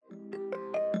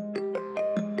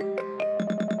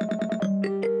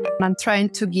I'm trying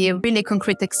to give really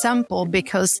concrete example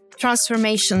because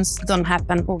transformations don't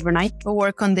happen overnight. We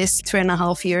work on this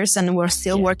 3.5 years and we're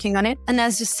still working on it. And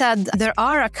as you said, there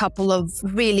are a couple of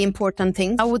really important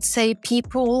things. I would say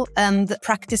people and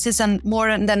practices and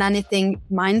more than anything,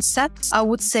 mindset. I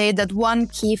would say that one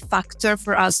key factor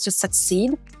for us to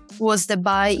succeed was the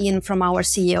buy-in from our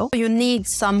CEO. You need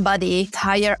somebody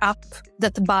higher up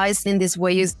that buys in these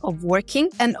ways of working.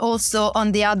 And also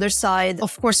on the other side,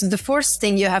 of course, the first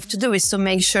thing you have to do is to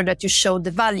make sure that you show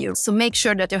the value. So make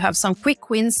sure that you have some quick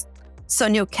wins so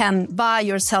you can buy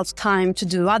yourself time to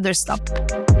do other stuff.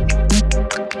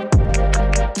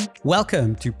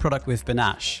 Welcome to Product with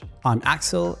Panache. I'm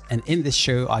Axel, and in this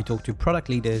show, I talk to product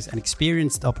leaders and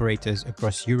experienced operators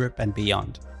across Europe and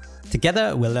beyond.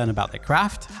 Together, we'll learn about their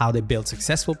craft, how they build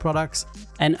successful products,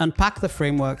 and unpack the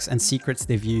frameworks and secrets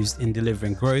they've used in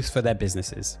delivering growth for their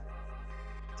businesses.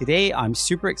 Today, I'm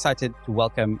super excited to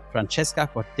welcome Francesca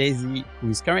Cortesi, who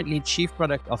is currently Chief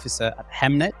Product Officer at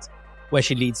Hemnet, where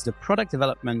she leads the product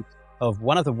development of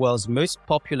one of the world's most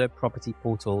popular property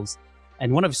portals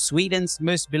and one of Sweden's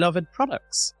most beloved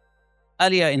products.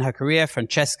 Earlier in her career,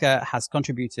 Francesca has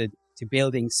contributed to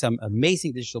building some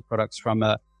amazing digital products, from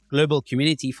a global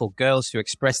community for girls to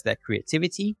express their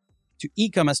creativity, to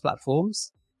e-commerce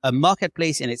platforms, a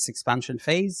marketplace in its expansion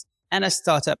phase, and a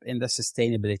startup in the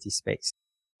sustainability space.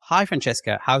 Hi,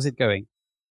 Francesca. How's it going?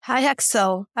 Hi,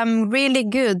 Axel. I'm really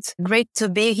good. Great to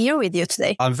be here with you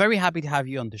today. I'm very happy to have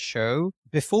you on the show.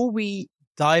 Before we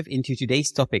dive into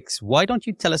today's topics, why don't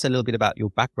you tell us a little bit about your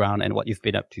background and what you've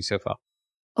been up to so far?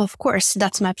 Of course,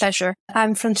 that's my pleasure.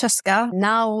 I'm Francesca,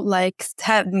 now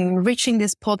reaching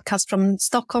this podcast from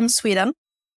Stockholm, Sweden.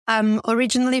 I'm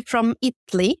originally from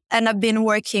Italy, and I've been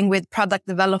working with product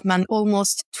development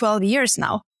almost 12 years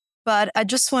now. But I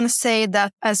just want to say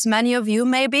that, as many of you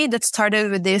maybe that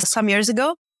started with this some years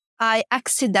ago, I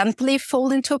accidentally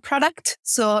fall into a product.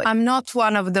 So I'm not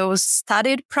one of those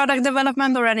studied product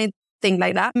development or anything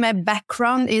like that. My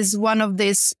background is one of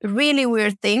this really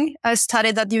weird thing. I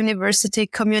studied at university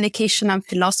communication and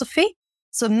philosophy.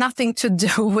 So nothing to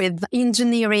do with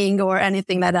engineering or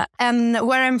anything like that. And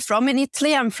where I'm from in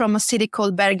Italy, I'm from a city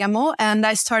called Bergamo, and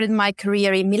I started my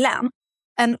career in Milan.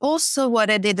 And also what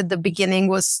I did at the beginning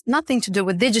was nothing to do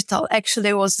with digital. Actually,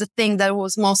 it was the thing that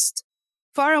was most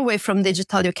far away from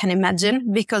digital you can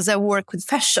imagine, because I work with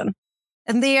fashion.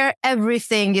 And there,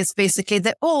 everything is basically,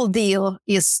 the whole deal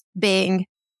is being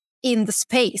in the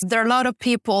space. There are a lot of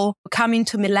people coming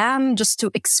to Milan just to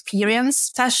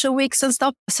experience fashion weeks and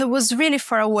stuff. So it was really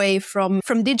far away from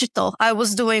digital. I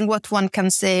was doing what one can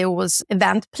say was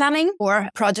event planning or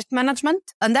project management.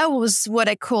 And that was what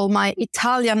I call my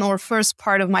Italian or first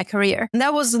part of my career. And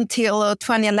that was until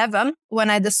 2011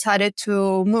 when I decided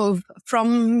to move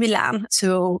from Milan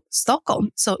to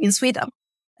Stockholm, so in Sweden.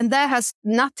 And that has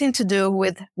nothing to do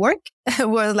with work,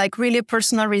 were like really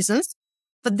personal reasons.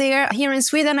 But here in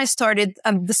Sweden, I started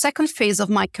the second phase of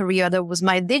my career. That was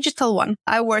my digital one.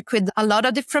 I work with a lot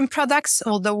of different products.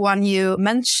 All the one you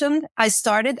mentioned, I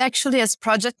started actually as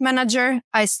project manager.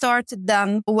 I started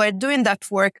then, while doing that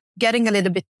work, getting a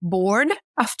little bit bored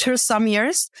after some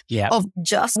years of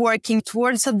just working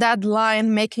towards a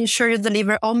deadline, making sure you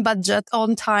deliver on budget,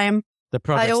 on time. The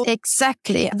products.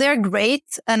 Exactly. They're great.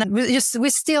 And we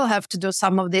still have to do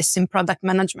some of this in product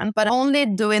management, but only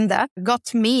doing that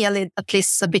got me at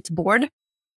least a bit bored.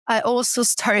 I also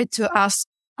started to ask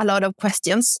a lot of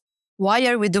questions. Why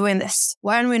are we doing this?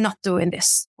 Why are we not doing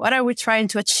this? What are we trying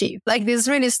to achieve? Like this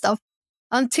really stuff.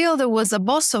 Until there was a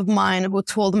boss of mine who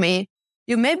told me,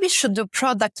 you maybe should do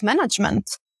product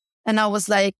management. And I was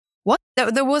like, what?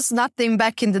 There was nothing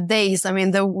back in the days. I mean,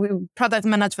 the product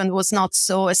management was not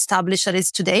so established as it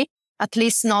is today, at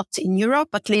least not in Europe,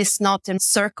 at least not in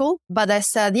Circle. But I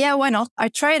said, yeah, why not? I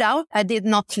tried out. I did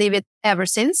not leave it ever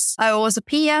since. I was a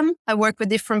PM. I work with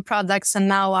different products, and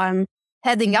now I'm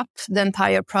heading up the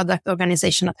entire product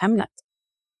organization at Hemnet.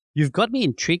 You've got me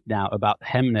intrigued now about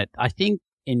Hemnet. I think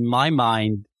in my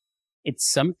mind, it's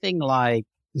something like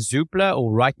Zoopla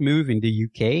or Rightmove in the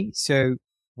UK. So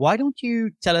why don't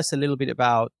you tell us a little bit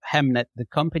about Hemnet, the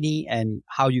company, and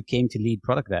how you came to lead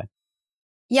product there?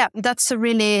 Yeah, that's a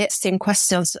really interesting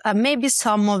question. Maybe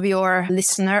some of your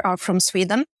listeners are from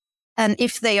Sweden. And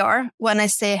if they are, when I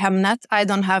say Hemnet, I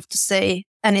don't have to say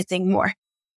anything more.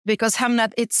 Because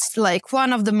Hemnet, it's like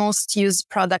one of the most used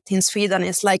products in Sweden.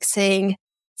 It's like saying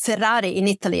Ferrari in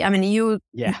Italy. I mean, you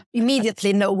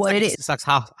immediately know what it is. It's like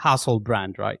a household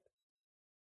brand, right?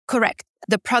 Correct.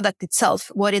 the product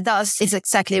itself, what it does is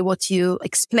exactly what you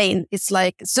explained. It's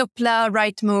like Zoopla,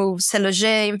 Rightmove,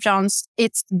 SeLoger in France.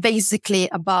 It's basically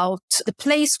about the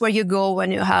place where you go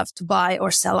when you have to buy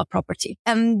or sell a property.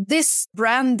 And this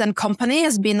brand and company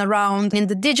has been around in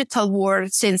the digital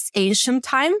world since ancient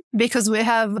time, because we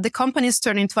have the companies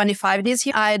turning 25 this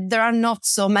year. There are not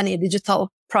so many digital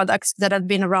products that have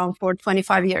been around for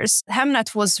 25 years.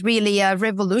 Hemnet was really a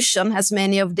revolution, as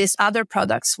many of these other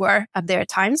products were at their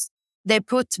times. They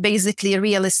put basically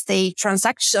real estate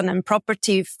transaction and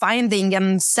property finding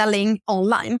and selling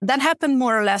online. That happened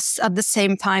more or less at the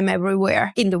same time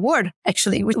everywhere in the world,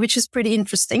 actually, which is pretty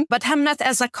interesting. But Hemnet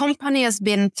as a company has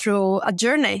been through a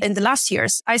journey in the last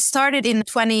years. I started in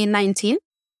 2019.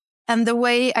 And the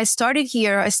way I started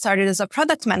here, I started as a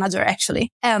product manager,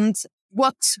 actually. And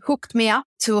what hooked me up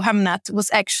to Hemnet was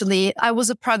actually, I was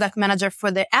a product manager for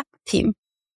the app team.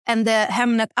 And the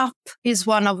Hemnet app is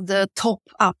one of the top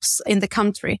apps in the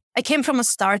country. I came from a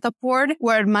startup world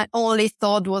where my only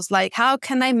thought was like, how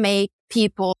can I make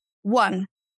people, 1,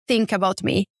 think about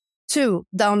me, 2,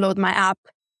 download my app,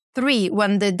 3,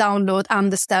 when they download,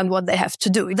 understand what they have to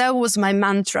do. That was my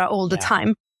mantra all the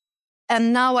time.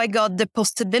 And now I got the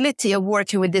possibility of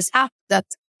working with this app that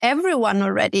everyone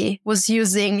already was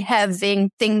using,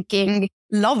 having, thinking,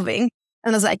 loving.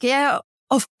 And I was like,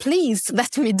 please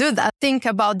let me do that. Think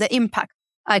about the impact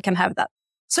I can have that.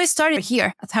 So I started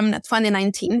here at Hemnet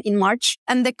 2019 in March,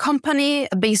 and the company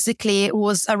basically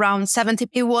was around 70.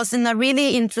 It was in a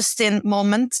really interesting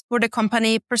moment for the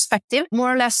company perspective.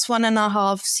 More or less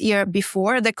 1.5 years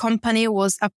before, the company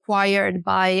was acquired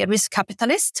by a risk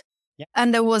capitalist.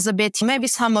 And there was a bit, maybe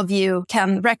some of you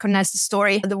can recognize the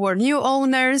story. There were new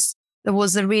owners. There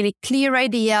was a really clear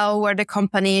idea where the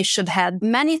company should head.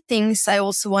 Many things I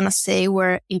also want to say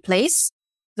were in place.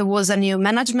 There was a new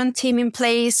management team in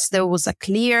place. There was a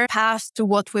clear path to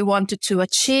what we wanted to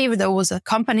achieve. There was a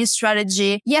company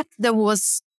strategy. Yet there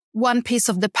was one piece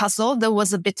of the puzzle that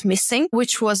was a bit missing,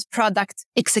 which was product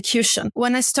execution.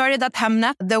 When I started at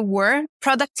Hemnet, there were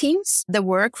product teams. There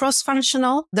were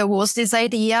cross-functional. There was this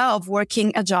idea of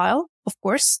working agile, of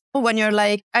course. When you're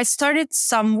like, I started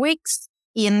some weeks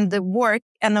in the work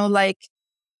and I'm like,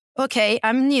 okay,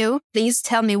 I'm new. Please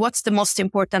tell me what's the most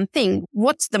important thing.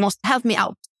 Help me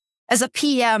out. As a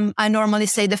PM, I normally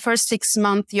say the first 6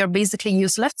 months, you're basically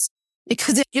useless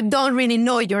because you don't really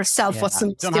know yourself what's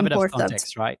most important. Don't have enough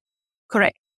context, right?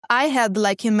 Correct. I had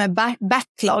like in my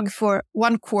backlog for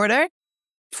 1 quarter,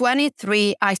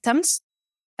 23 items.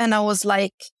 And I was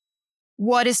like,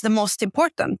 what is the most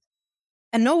important?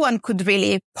 And no one could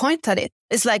really point at it.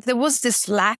 It's like there was this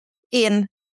lack in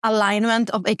alignment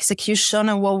of execution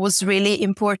and what was really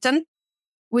important,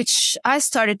 which I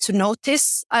started to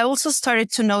notice. I also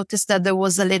started to notice that there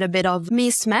was a little bit of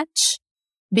mismatch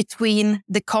between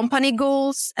the company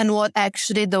goals and what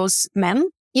actually those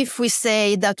meant. If we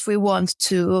say that we want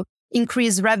to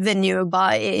increase revenue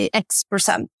by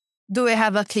X%, do we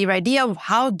have a clear idea of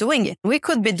how doing it? We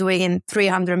could be doing it in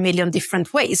 300 million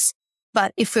different ways.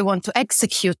 But if we want to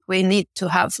execute, we need to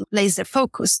have laser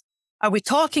focus. Are we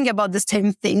talking about the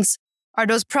same things? Are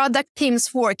those product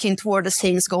teams working toward the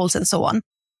same goals and so on?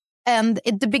 And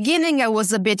at the beginning, I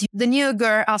was a bit the new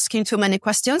girl asking too many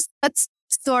questions. That's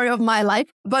the story of my life.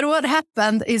 But what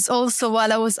happened is also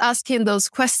while I was asking those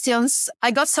questions, I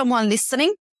got someone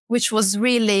listening, which was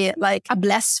really like a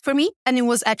bless for me. And it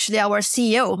was actually our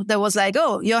CEO that was like,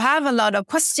 oh, you have a lot of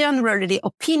questions, really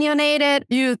opinionated.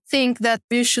 You think that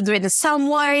you should do it in some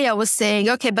way. I was saying,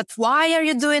 okay, but why are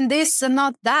you doing this and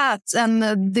not that?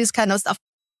 And this kind of stuff.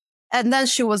 And then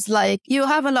she was like, you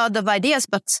have a lot of ideas,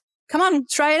 but come on,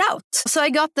 try it out. So I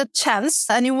got the chance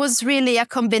and it was really a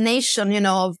combination,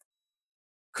 of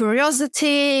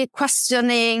curiosity,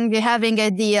 questioning, having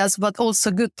ideas, but also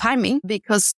good timing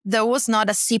because there was not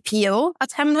a CPO at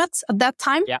Hemnet at that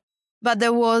time, but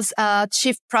there was a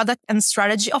chief product and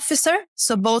strategy officer.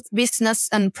 So both business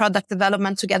and product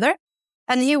development together.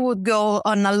 And he would go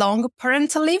on a long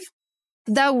parental leave.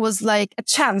 That was like a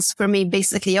chance for me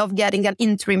basically of getting an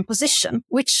interim position,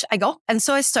 which I got. And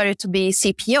so I started to be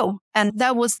CPO and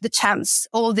that was the chance,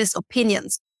 all these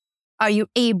opinions. Are you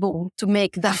able to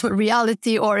make that a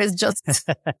reality or is just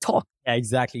talk? Yeah,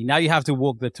 exactly. Now you have to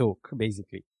walk the talk,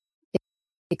 basically.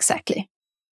 Exactly.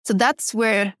 So that's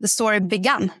where the story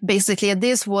began. Basically,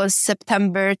 this was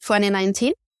September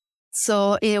 2019.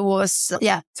 So it was,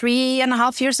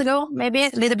 3.5 years ago, maybe a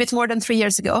little bit more than 3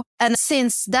 years ago. And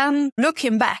since then,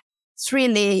 looking back, it's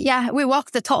really, we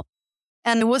walked the talk.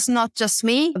 And it was not just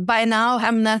me. By now,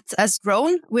 Hemnet has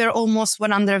grown. We're almost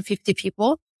 150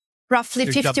 people. Roughly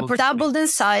 50% doubled in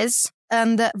size.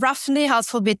 and roughly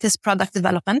half of it is product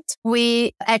development.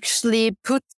 We actually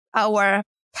put our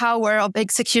power of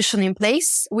execution in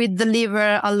place. We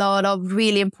deliver a lot of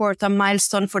really important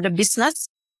milestones for the business,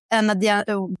 and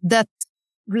that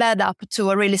led up to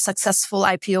a really successful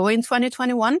IPO in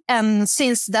 2021. And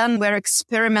since then, we're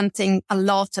experimenting a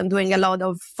lot and doing a lot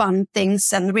of fun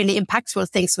things and really impactful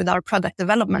things with our product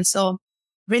development. So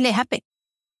really happy.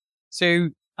 So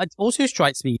it also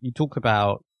strikes me, you talk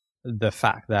about the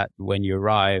fact that when you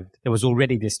arrived, there was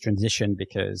already this transition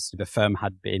because the firm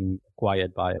had been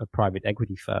acquired by a private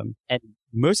equity firm. And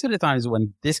most of the times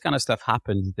when this kind of stuff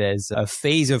happens, there's a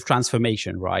phase of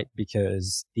transformation, right?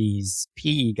 Because these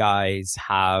PE guys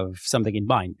have something in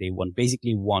mind. They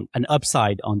basically want an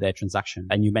upside on their transaction.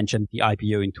 And you mentioned the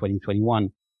IPO in 2021.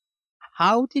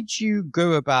 How did you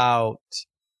go about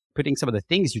putting some of the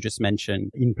things you just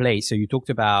mentioned in place? So you talked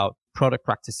about product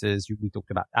practices, we talked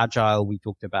about agile, we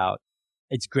talked about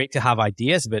it's great to have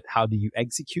ideas, but how do you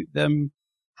execute them?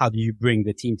 How do you bring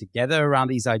the team together around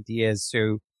these ideas?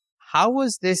 So how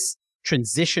was this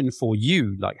transition for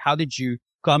you? Like, how did you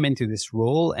come into this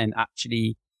role and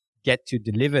actually get to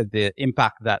deliver the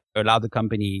impact that allowed the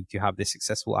company to have this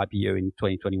successful IPO in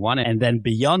 2021? And then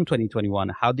beyond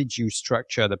 2021, how did you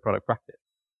structure the product practice?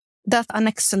 That's an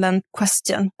excellent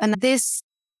question. And this,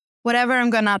 whatever I'm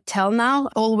going to tell now,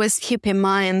 always keep in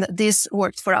mind this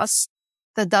worked for us.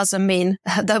 That doesn't mean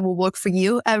that will work for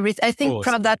you. I think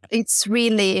product, it's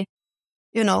really,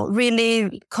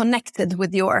 really connected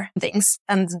with your things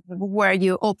and where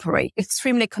you operate.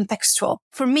 Extremely contextual.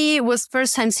 For me, it was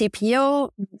first time CPO.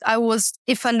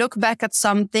 If I look back at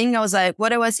something, I was like,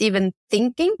 what I was even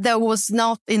thinking? There was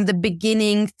not in the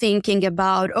beginning thinking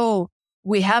about,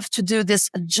 we have to do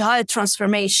this agile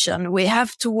transformation. We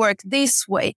have to work this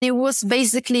way. It was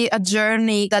basically a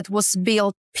journey that was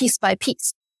built piece by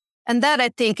piece. And that, I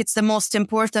think, it's the most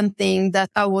important thing that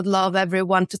I would love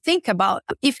everyone to think about.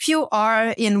 If you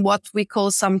are in what we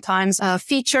call sometimes a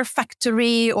feature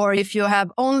factory, or if you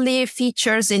have only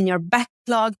features in your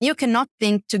backlog, you cannot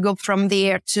think to go from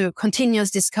there to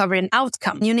continuous discovery and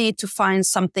outcome. You need to find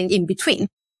something in between.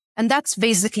 And that's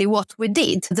basically what we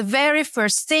did. The very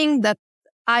first thing that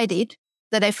I did,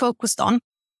 that I focused on,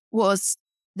 was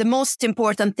the most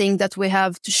important thing that we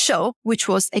have to show, which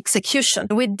was execution.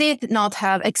 We did not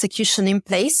have execution in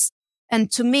place.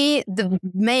 And to me, the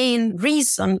main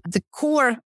reason, the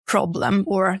core problem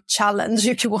or challenge,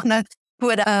 if you want to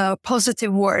put a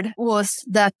positive word, was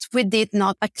that we did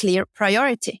not a clear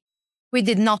priority. We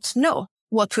did not know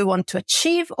what we want to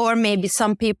achieve, or maybe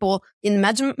some people in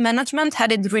management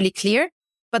had it really clear,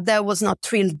 but that was not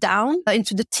drilled down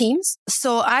into the teams.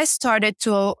 So I started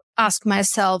to ask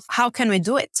myself, how can we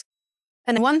do it?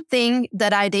 And one thing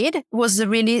that I did was a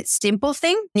really simple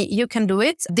thing. You can do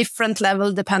it different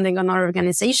level depending on our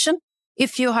organization.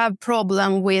 If you have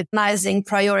problem with analyzing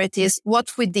priorities,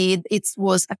 what we did, it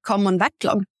was a common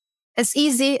backlog. As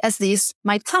easy as this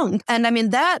might sound. And I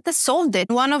mean, that solved it.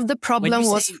 One of the problems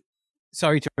was...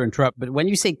 Sorry to interrupt, but when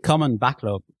you say common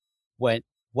backlog, what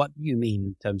do you mean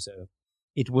in terms of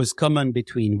it was common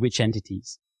between which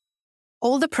entities?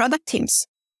 All the product teams.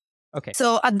 Okay.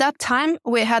 So at that time,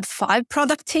 we had 5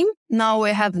 product teams. Now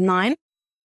we have 9.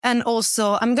 And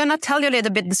also, I'm going to tell you a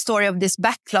little bit the story of this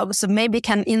backlog, so maybe it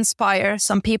can inspire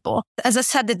some people. As I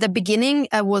said at the beginning,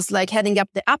 I was like heading up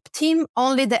the app team.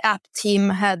 Only the app team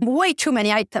had way too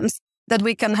many items that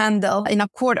we can handle in a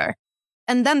quarter.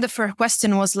 And then the first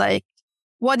question was like,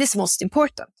 what is most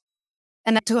important?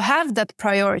 And to have that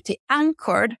priority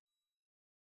anchored,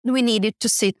 we needed to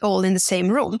sit all in the same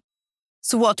room.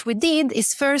 So what we did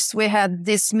is first we had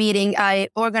this meeting. I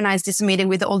organized this meeting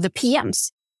with all the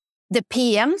PMs. The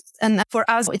PMs, and for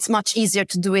us, it's much easier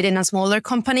to do it in a smaller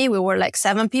company. We were like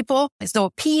 7 people.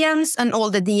 So PMs and all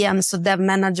the DMs, so dev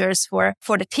managers for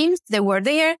the teams, they were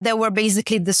there. They were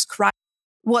basically describing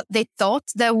what they thought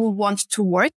they would want to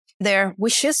work, their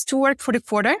wishes to work for the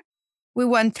quarter. We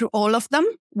went through all of them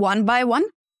one by one.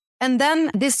 And then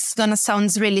this is going to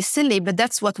sound really silly, but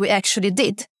that's what we actually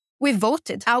did. We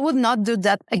voted. I would not do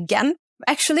that again,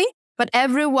 actually. But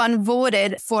everyone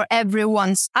voted for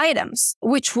everyone's items,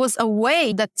 which was a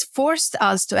way that forced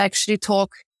us to actually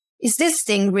talk, is this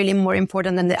thing really more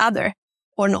important than the other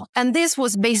or not? And this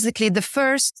was basically the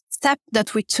first step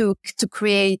that we took to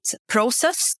create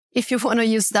process, if you want to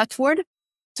use that word,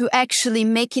 to actually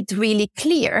make it really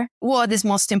clear what is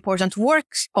most important to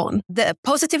work on. The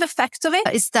positive effect of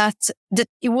it is that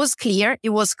it was clear, it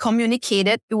was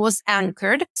communicated, it was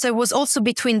anchored. So it was also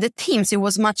between the teams, it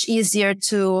was much easier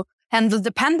to handle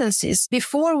dependencies.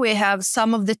 Before, we have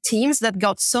some of the teams that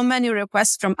got so many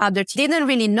requests from other teams, didn't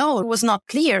really know, it was not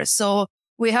clear. So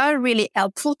We are really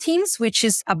helpful teams, which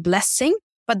is a blessing,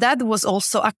 but that was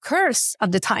also a curse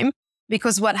at the time,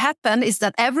 because what happened is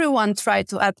that everyone tried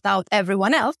to help out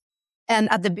everyone else. And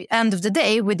at the end of the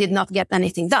day, we did not get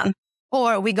anything done,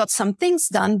 or we got some things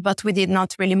done, but we did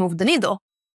not really move the needle.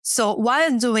 So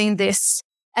while doing this,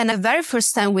 and the very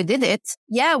first time we did it,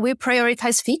 we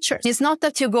prioritize features. It's not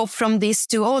that you go from this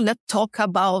to, let's talk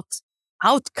about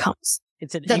outcomes.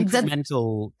 It's an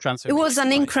incremental transformation. It was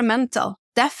an incremental,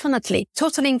 definitely,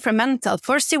 totally incremental.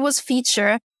 First, it was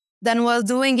feature. Then while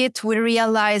doing it, we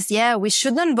realized, we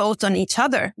shouldn't vote on each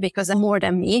other because I'm more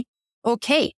than me.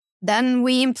 Okay. Then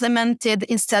we implemented,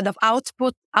 instead of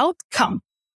output, outcome.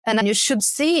 And you should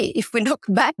see, if we look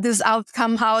back, this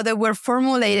outcome, how they were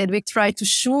formulated. We tried to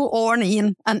shoehorn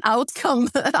in an outcome,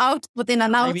 output in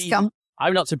an outcome.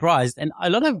 I'm not surprised. And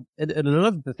a lot of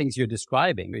the things you're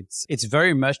describing, it's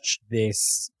very much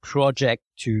this project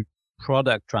to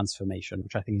product transformation,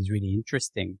 which I think is really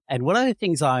interesting. And one of the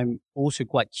things I'm also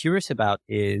quite curious about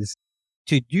is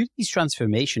to do these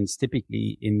transformations,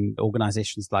 typically in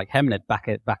organizations like Hemnet back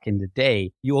in the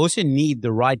day, you also need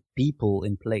the right people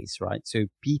in place, right? So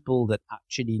people that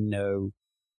actually know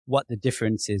what the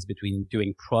difference is between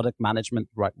doing product management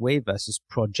the right way versus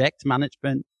project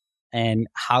management, and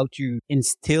how to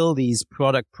instill these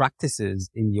product practices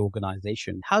in the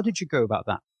organization. How did you go about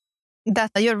that?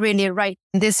 That you're really right.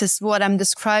 This is what I'm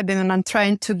describing, and I'm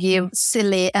trying to give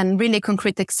silly and really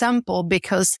concrete example,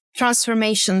 because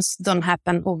transformations don't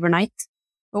happen overnight.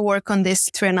 We work on this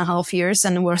 3.5 years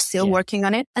and we're still working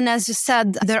on it. And as you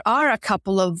said, there are a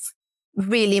couple of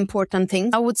really important things.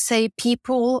 I would say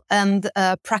people and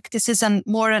practices, and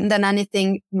more than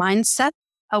anything, mindset,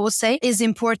 I would say, is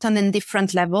important in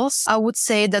different levels. I would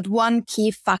say that one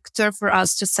key factor for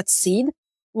us to succeed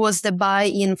was the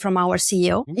buy-in from our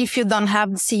CEO. If you don't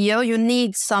have the CEO, you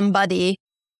need somebody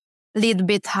a little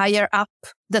bit higher up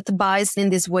that buys in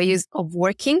these ways of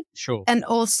working. Sure. And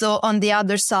also on the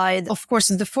other side, of course,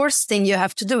 the first thing you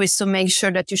have to do is to make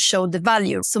sure that you show the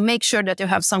value. So make sure that you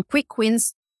have some quick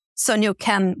wins so you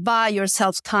can buy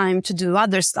yourself time to do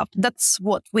other stuff. That's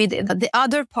what we did. The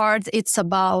other part, it's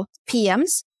about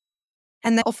PMs.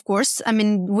 And of course,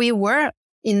 we were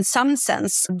in some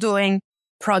sense doing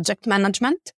project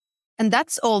management. And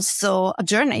that's also a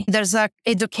journey. There's an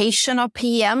education of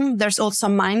PM. There's also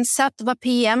a mindset of a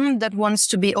PM that wants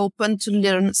to be open to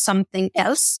learn something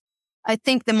else. I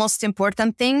think the most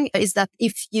important thing is that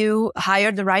if you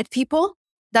hire the right people,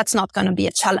 that's not going to be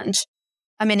a challenge.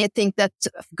 I think that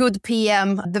good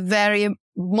PM, the very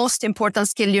most important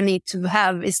skill you need to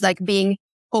have is like being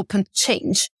open to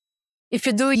change. If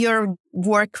you do your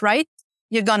work right,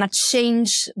 you're going to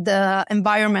change the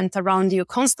environment around you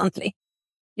constantly.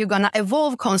 You're going to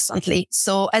evolve constantly.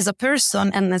 So as a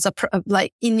person and as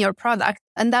in your product.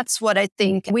 And that's what I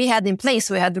think we had in place.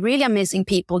 We had really amazing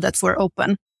people that were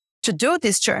open to do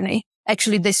this journey.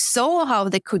 Actually, they saw how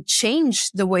they could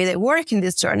change the way they work in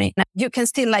this journey. You can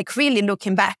still really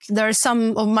looking back. There are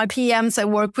some of my PMs I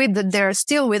work with that they're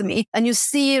still with me. And you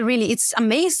see really, it's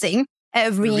amazing.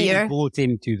 Every year bought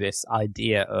into this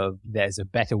idea of there's a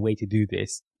better way to do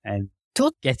this and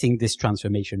getting this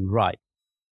transformation right.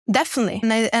 Definitely.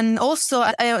 And also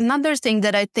another thing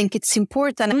that I think it's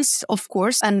important, of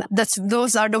course, and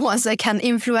those are the ones that can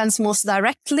influence most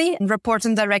directly and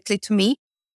reporting directly to me.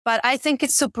 But I think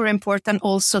it's super important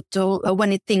also to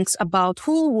when it thinks about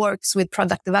who works with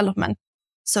product development.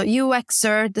 So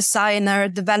UXer, designer,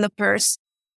 developers,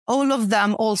 all of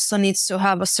them also needs to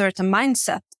have a certain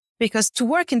mindset. Because to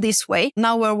work in this way,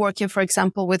 now we're working, for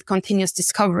example, with continuous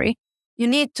discovery. You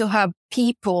need to have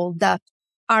people that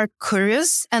are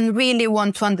curious and really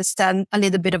want to understand a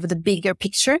little bit of the bigger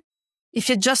picture. If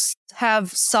you just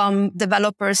have some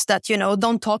developers that,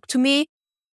 don't talk to me,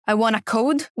 I want to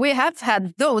code. We have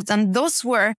had those, and those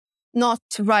were not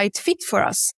right fit for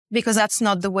us because that's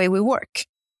not the way we work.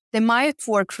 They might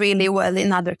work really well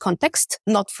in other contexts,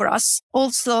 not for us.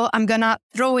 Also, I'm going to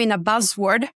throw in a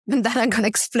buzzword and then I'm going to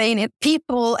explain it.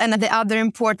 People, and the other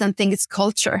important thing is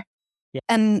culture. Yeah.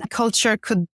 And culture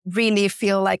could really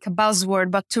feel like a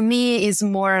buzzword, but to me is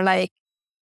more like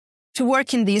to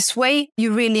work in this way,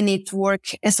 you really need to work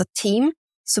as a team.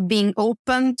 So being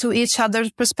open to each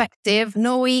other's perspective,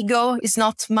 no ego, is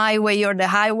not my way or the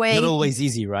highway. Not always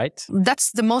easy, right?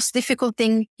 That's the most difficult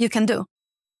thing you can do.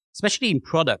 Especially in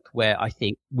product, where I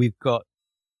think we've got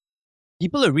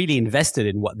people are really invested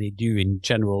in what they do in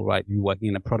general, right? You're working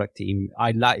in a product team.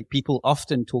 People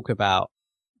often talk about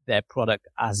their product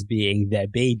as being their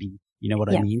baby. You know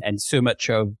what I mean? And so much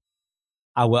of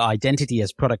our identity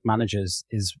as product managers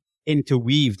is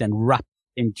interweaved and wrapped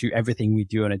into everything we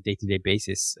do on a day-to-day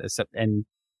basis. And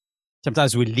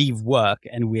sometimes we leave work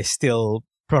and we're still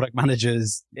product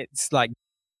managers. It's like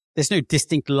there's no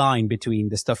distinct line between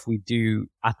the stuff we do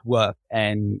at work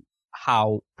and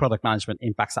how product management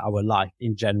impacts our life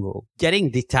in general. Getting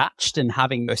detached and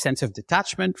having a sense of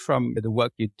detachment from the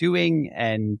work you're doing,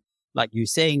 and like you're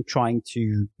saying, trying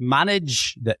to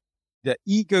manage the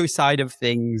ego side of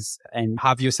things and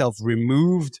have yourself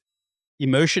removed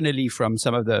emotionally from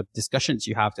some of the discussions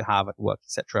you have to have at work,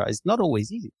 etc., is not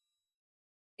always easy.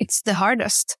 It's the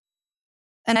hardest.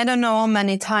 And I don't know how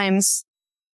many times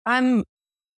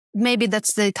maybe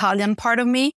that's the Italian part of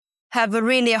me, have a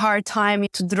really hard time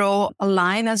to draw a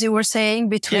line, as you were saying,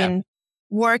 between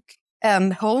work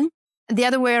and home. The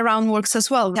other way around works as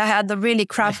well. I had a really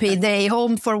crappy day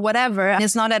home for whatever. And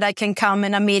it's not that I can come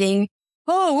in a meeting,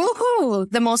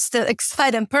 the most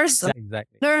exciting person.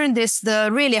 Exactly. Learned this the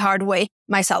really hard way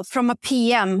myself. From a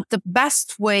PM, the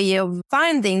best way of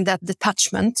finding that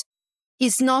detachment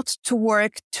is not to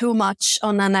work too much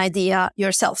on an idea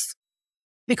yourself.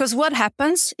 Because what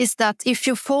happens is that if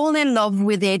you fall in love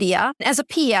with the idea, as a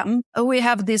PM, we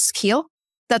have this skill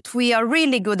that we are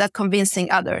really good at convincing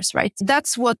others, right?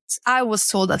 That's what I was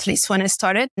told, at least when I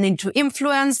started. You need to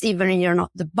influence, even if you're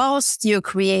not the boss. You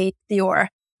create your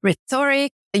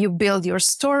rhetoric, you build your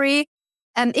story,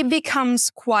 and it becomes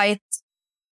quite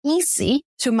easy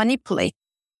to manipulate,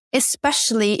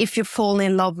 especially if you fall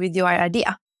in love with your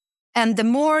idea. And the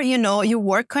more, you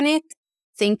work on it,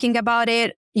 thinking about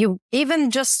it, you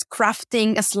even just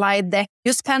crafting a slide deck,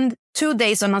 you spend 2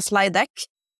 days on a slide deck,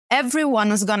 everyone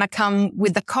is going to come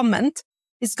with a comment.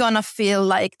 It's going to feel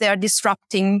like they're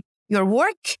disrupting your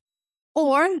work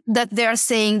or that they're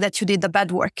saying that you did the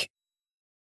bad work.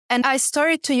 And I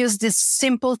started to use this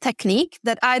simple technique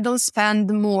that I don't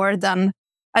spend more than,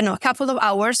 a couple of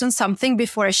hours on something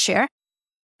before I share.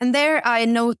 And there I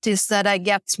noticed that I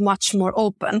get much more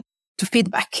open to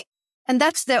feedback. And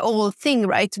that's the whole thing,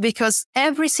 right? Because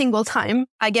every single time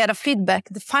I get a feedback,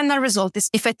 the final result is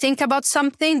if I think about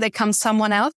something, there comes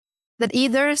someone else that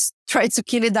either tries to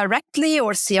kill it directly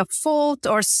or see a fault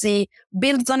or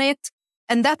builds on it.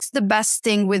 And that's the best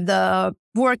thing with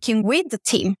working with the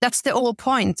team. That's the whole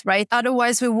point, right?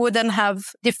 Otherwise, we wouldn't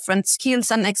have different skills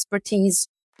and expertise.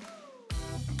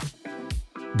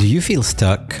 Do you feel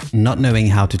stuck, not knowing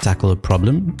how to tackle a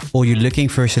problem? Or you're looking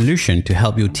for a solution to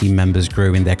help your team members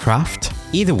grow in their craft?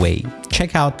 Either way,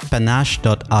 check out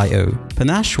Panache.io.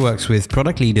 Panache works with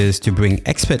product leaders to bring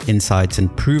expert insights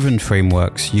and proven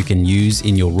frameworks you can use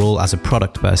in your role as a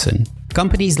product person.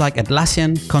 Companies like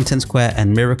Atlassian, Content Square,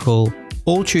 and Miracle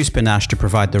all choose Panache to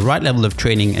provide the right level of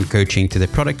training and coaching to their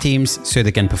product teams so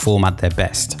they can perform at their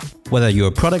best. Whether you're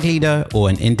a product leader or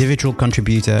an individual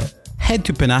contributor, head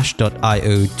to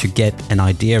Panache.io to get an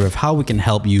idea of how we can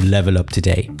help you level up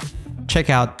today. Check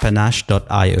out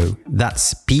Panache.io.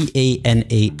 That's Panash.io.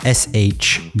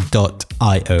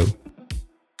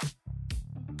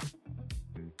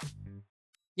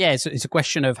 Yeah, it's a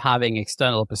question of having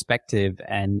external perspective.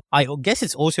 And I guess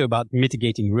it's also about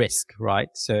mitigating risk, right?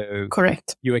 So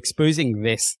correct. You're exposing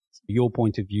your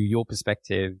point of view, your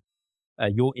perspective,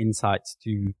 your insights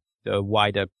to the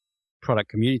wider product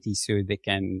community so they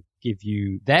can give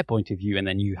you their point of view, and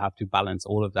then you have to balance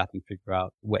all of that and figure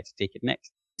out where to take it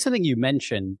next. Something you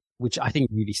mentioned, which I think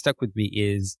really stuck with me,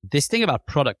 is this thing about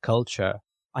product culture.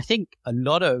 I think a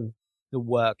lot of the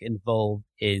work involved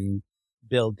in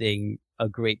building a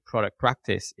great product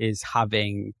practice is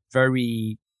having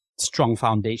very strong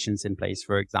foundations in place.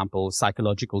 For example,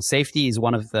 psychological safety is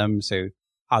one of them. So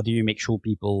how do you make sure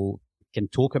people can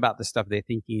talk about the stuff they're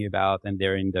thinking about and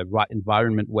they're in the right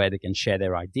environment where they can share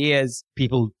their ideas?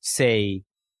 People say,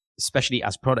 especially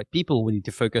as product people, we need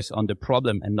to focus on the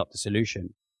problem and not the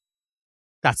solution.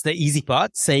 That's the easy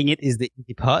part. Saying it is the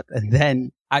easy part. And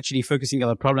then actually focusing on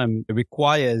the problem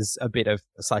requires a bit of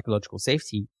psychological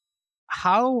safety.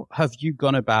 How have you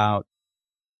gone about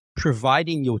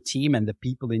providing your team and the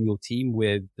people in your team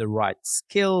with the right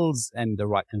skills and the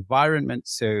right environment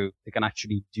so they can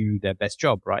actually do their best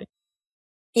job, right?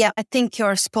 Yeah, I think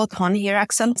you're spot on here,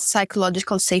 Axel.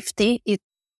 Psychological safety is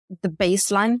the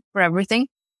baseline for everything.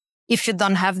 If you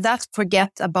don't have that,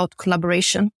 forget about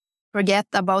collaboration. Forget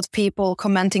about people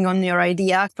commenting on your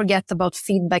idea. Forget about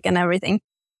feedback and everything.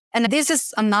 And this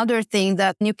is another thing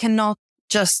that you cannot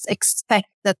just expect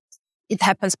that it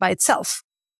happens by itself.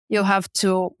 You have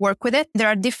to work with it. There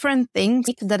are different things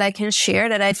that I can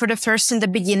share for the first in the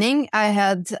beginning, I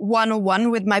had one-on-one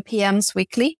with my PMs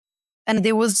weekly. And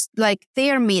it was like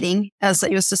their meeting, as I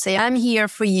used to say, I'm here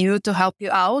for you to help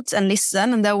you out and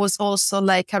listen. And there was also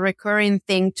like a recurring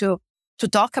thing to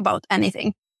talk about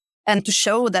anything and to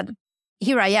show that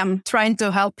here I am trying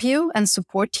to help you and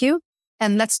support you.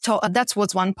 And let's talk, that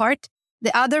was one part.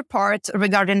 The other part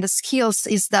regarding the skills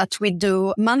is that we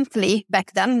do monthly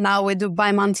back then. Now we do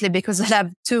bi-monthly because I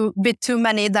have too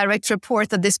many direct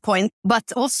reports at this point,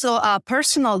 but also a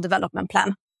personal development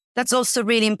plan. That's also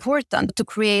really important to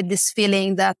create this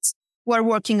feeling that we're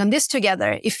working on this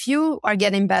together. If you are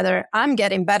getting better, I'm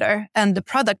getting better, and the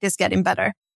product is getting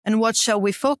better. And what shall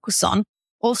we focus on?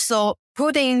 Also,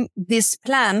 putting this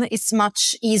plan, it's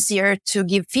much easier to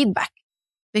give feedback,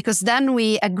 because then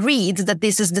we agreed that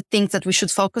this is the things that we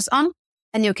should focus on,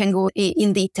 and you can go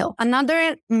in detail.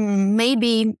 Another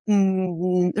maybe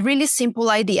really simple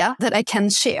idea that I can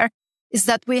share is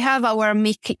that we have our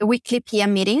weekly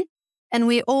PM meeting, and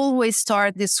we always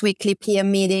start this weekly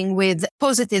PM meeting with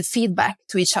positive feedback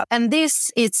to each other. And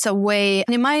this, it's a way,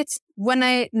 when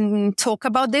I talk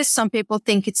about this, some people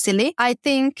think it's silly. I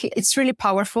think it's really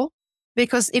powerful,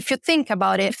 because if you think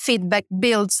about it, feedback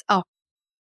builds up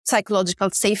psychological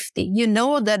safety. You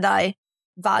know that I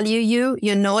value you.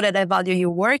 You know that I value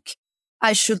your work.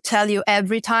 I should tell you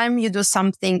every time you do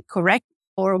something correct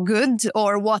or good,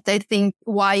 or what I think,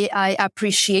 why I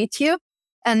appreciate you.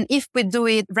 And if we do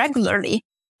it regularly,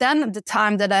 then the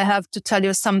time that I have to tell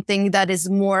you something that is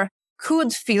more,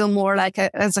 could feel more like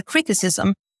as a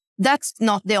criticism, that's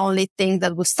not the only thing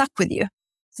that will stuck with you.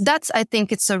 That's, I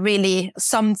think it's a really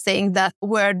something that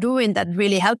we're doing that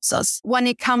really helps us. When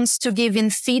it comes to giving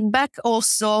feedback,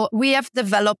 also, we have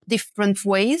developed different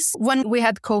ways. When we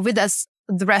had COVID, as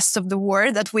the rest of the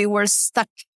world, that we were stuck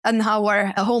in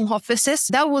our home offices,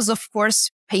 that was, of course,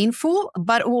 painful,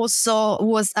 but also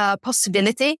was a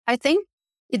possibility, I think.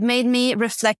 It made me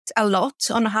reflect a lot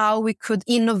on how we could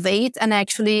innovate and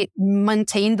actually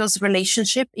maintain those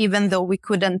relationships, even though we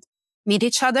couldn't meet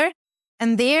each other.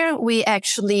 And there we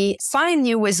actually find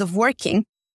new ways of working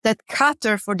that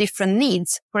cater for different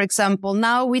needs. For example,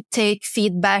 now we take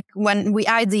feedback when we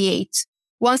ideate.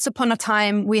 Once upon a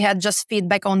time, we had just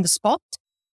feedback on the spot.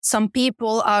 Some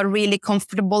people are really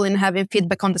comfortable in having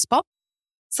feedback on the spot.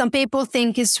 Some people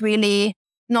think it's really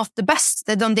not the best.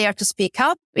 They don't dare to speak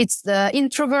up. It's the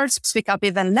introverts speak up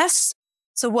even less.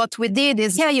 So what we did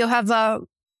is, you have a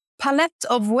palette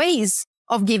of ways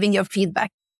of giving your feedback.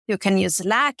 You can use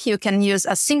Slack, you can use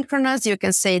asynchronous, you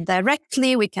can say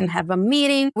directly, we can have a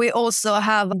meeting. We also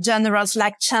have general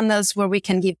Slack channels where we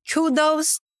can give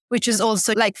kudos, which is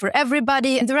also like for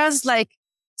everybody. And there's like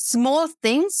small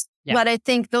things, but I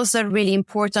think those are really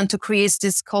important to create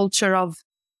this culture of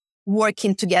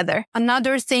working together.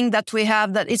 Another thing that we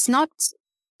have that is not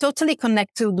totally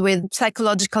connected with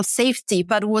psychological safety,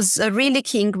 but was a really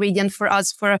key ingredient for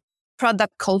us for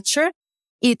product culture.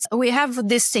 We have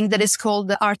this thing that is called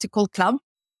the Article Club.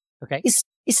 Okay.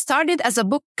 It started as a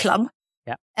book club.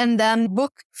 Yeah. And then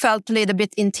book felt a little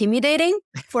bit intimidating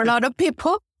for a lot of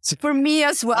people. For me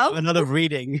as well. Another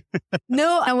reading.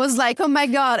 No, I was like, oh my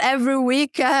God, every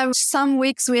week, some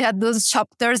weeks we had those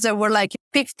chapters that were like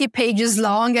 50 pages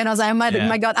long. And I was like, oh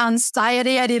my God,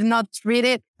 anxiety. I did not read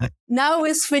it. Now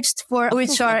we switched for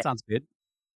which are... That sounds good.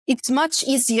 It's much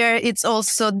easier. It's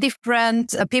also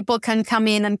different. People can come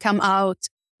in and come out.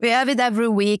 We have it every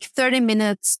week, 30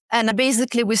 minutes. And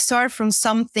basically we start from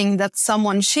something that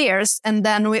someone shares. And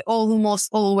then we almost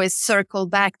always circle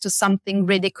back to something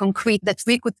really concrete that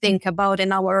we could think about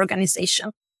in our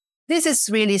organization. This is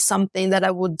really something that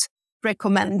I would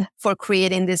recommend for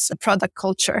creating this product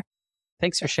culture.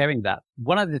 Thanks for sharing that.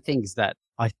 One of the things that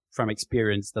from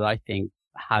experience that I think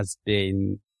has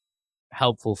been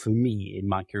helpful for me in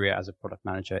my career as a product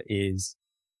manager is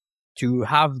to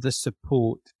have the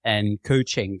support and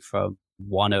coaching from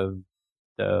one of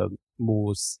the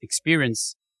most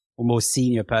experienced or more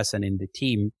senior person in the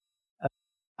team.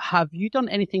 Have you done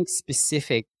anything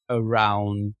specific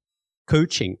around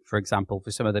coaching, for example,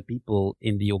 for some of the people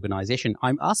in the organization?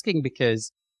 I'm asking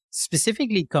because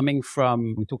specifically coming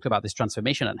from, we talked about this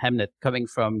transformation at Hemnet, coming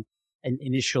from an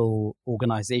initial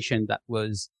organization that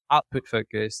was output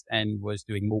focused and was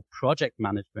doing more project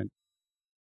management.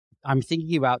 I'm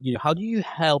thinking about, how do you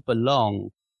help along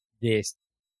this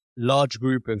large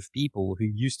group of people who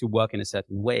used to work in a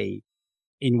certain way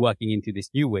in working into this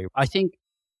new way? I think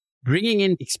bringing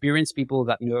in experienced people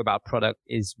that know about product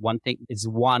is one thing, is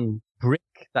one brick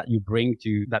that you bring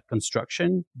to that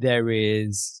construction.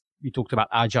 We talked about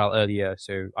agile earlier.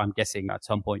 So I'm guessing at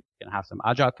some point you can have some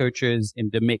agile coaches in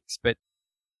the mix, but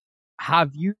have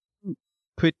you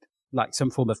put like some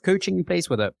form of coaching in place,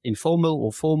 whether informal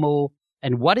or formal?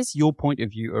 And what is your point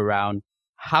of view around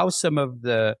how some of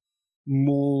the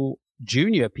more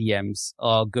junior PMs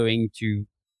are going to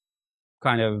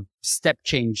kind of step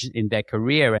change in their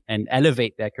career and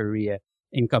elevate their career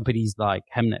in companies like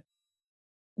Hemnet?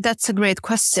 That's a great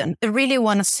question. I really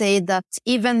want to say that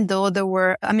even though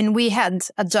we had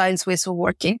agile ways of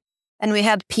working and we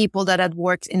had people that had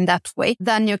worked in that way,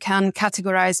 then you can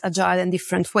categorize agile in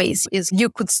different ways. You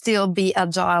could still be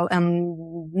agile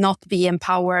and not be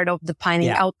empowered of defining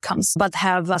outcomes, but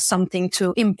have something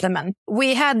to implement.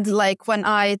 We had when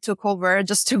I took over,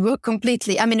 just to go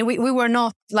completely, we were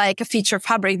not like a feature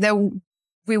fabric.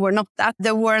 We were not that.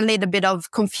 There were a little bit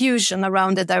of confusion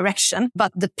around the direction,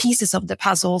 but the pieces of the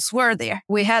puzzles were there.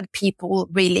 We had people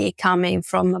really coming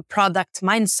from a product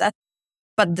mindset,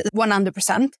 but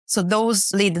 100%. So those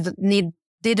didn't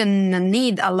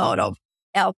need a lot of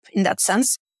help in that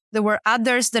sense. There were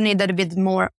others that needed a bit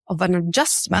more of an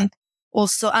adjustment.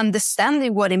 Also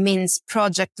understanding what it means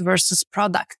project versus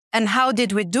product. And how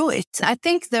did we do it? I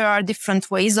think there are different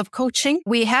ways of coaching.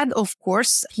 We had, of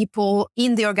course, people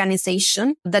in the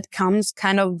organization that comes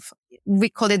we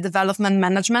call it development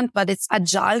management, but it's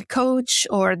agile coach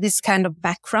or this kind of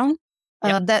background.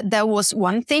 That was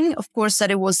one thing, of course,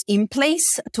 that it was in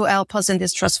place to help us in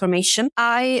this transformation.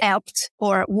 I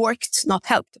worked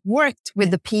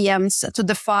with the PMs to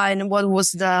define what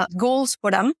was the goals for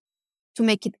them, to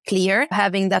make it clear,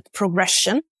 having that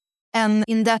progression. And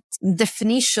in that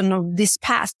definition of this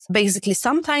path, basically,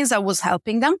 sometimes I was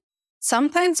helping them.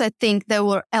 Sometimes I think they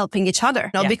were helping each other,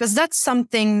 because that's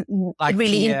something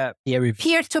really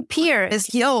peer to peer is,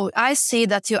 I see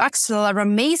that you, Axel, are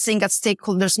amazing at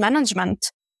stakeholders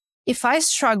management. If I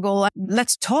struggle,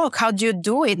 let's talk. How do you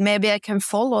do it? Maybe I can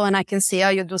follow and I can see how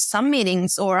you do some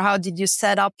meetings, or how did you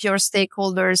set up your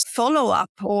stakeholders follow up?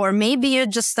 Or maybe you're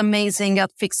just amazing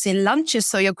at fixing lunches.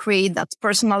 So you create that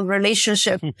personal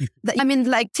relationship.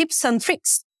 Tips and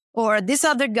tricks. Or this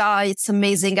other guy, it's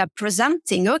amazing at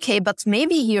presenting. Okay, but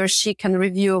maybe he or she can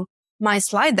review my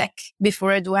slide deck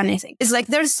before I do anything. It's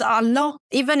there's a lot,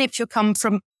 even if you come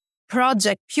from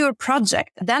pure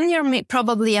project, then you're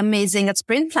probably amazing at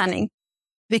sprint planning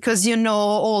because you know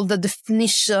all the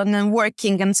definition and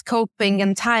working and scoping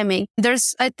and timing.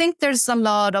 I think there's a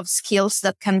lot of skills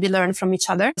that can be learned from each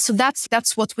other. So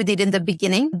that's what we did in the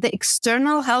beginning. The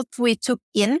external help we took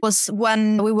in was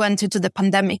when we went into the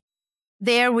pandemic.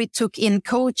 There we took in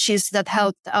coaches that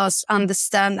helped us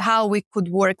understand how we could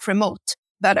work remote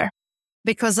better.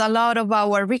 Because a lot of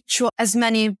our ritual, as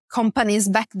many companies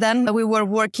back then, we were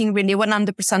working really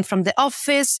 100% from the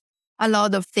office. A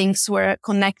lot of things were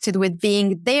connected with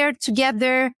being there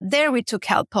together. There we took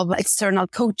help of external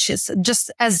coaches,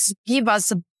 just as give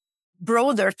us a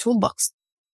broader toolbox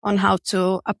on how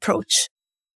to approach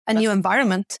a new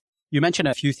environment. You mentioned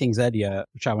a few things earlier,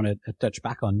 which I want to touch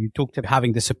back on. You talked about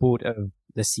having the support of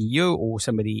the CEO or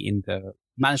somebody in the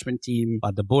management team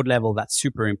at the board level. That's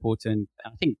super important.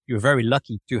 I think you're very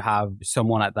lucky to have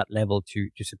someone at that level to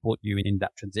support you in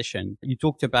that transition. You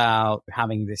talked about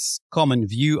having this common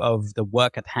view of the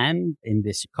work at hand in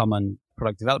this common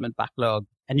product development backlog.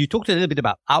 And you talked a little bit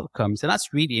about outcomes, and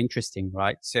that's really interesting,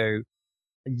 right? So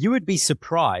you would be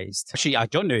surprised. Actually, I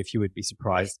don't know if you would be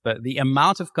surprised, but the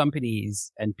amount of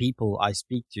companies and people I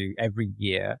speak to every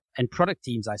year and product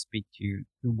teams I speak to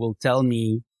who will tell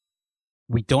me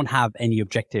we don't have any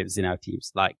objectives in our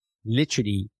teams, like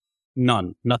literally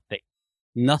none,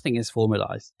 nothing is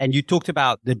formalized. And you talked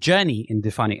about the journey in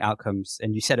defining outcomes,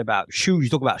 and you said about you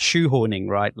talk about shoehorning,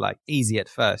 right? Like easy at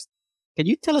first. Can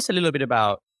you tell us a little bit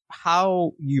about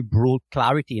how you brought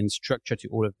clarity and structure to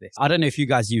all of this? I don't know if you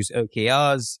guys use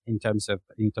OKRs in terms of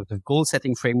goal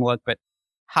setting framework, but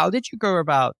how did you go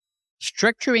about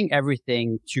structuring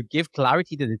everything to give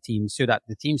clarity to the team so that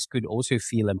the teams could also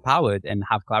feel empowered and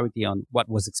have clarity on what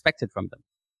was expected from them?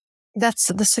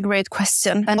 That's a great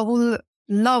question. And I would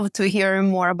love to hear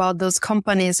more about those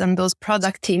companies and those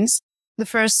product teams. The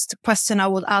first question I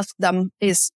would ask them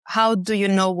is, how do you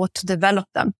know what to develop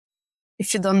them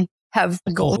if you don't have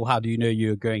a goal? Or how do you know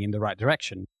you're going in the right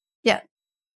direction? Yeah.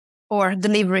 Or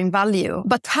delivering value.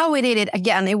 But how we did it,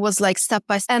 again, it was like step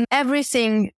by step. And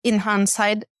everything in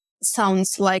hindsight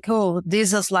sounds like,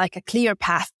 this is like a clear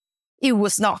path. It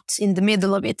was not in the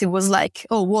middle of it. It was like,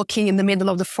 walking in the middle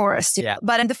of the forest. Yeah.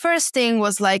 But the first thing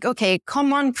was like, okay,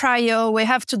 come on, Prio, we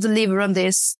have to deliver on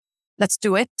this. Let's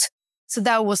do it. So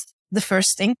that was the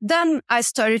first thing. Then I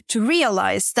started to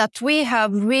realize that we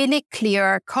have really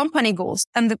clear company goals.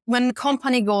 And when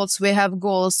company goals, we have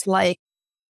goals like,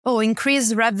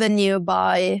 increase revenue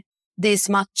by this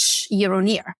much year on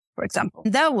year, for example.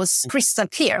 That was crystal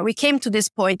clear. We came to this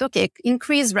point, okay,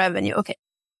 increase revenue. Okay.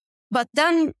 But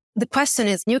then the question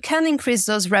is, you can increase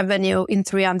those revenue in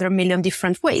 300 million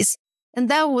different ways. And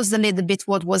that was a little bit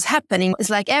what was happening. It's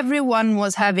like everyone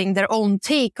was having their own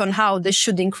take on how they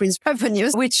should increase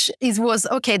revenues, was,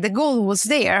 okay, the goal was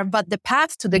there, but the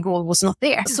path to the goal was not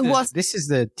there. This is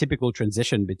the typical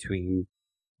transition between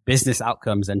business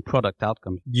outcomes and product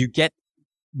outcomes. You get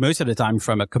most of the time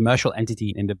from a commercial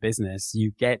entity in the business,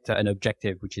 you get an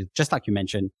objective, which is just like you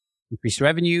mentioned, increase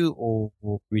revenue or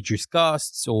reduce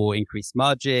costs or increase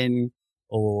margin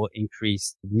or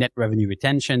increase net revenue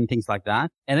retention, things like that.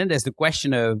 And then there's the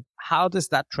question of how does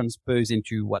that transpose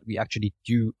into what we actually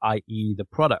do, i.e. the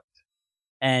product?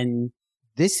 And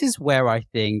this is where I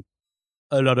think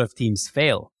a lot of teams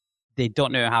fail. They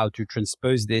don't know how to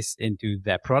transpose this into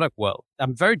their product world.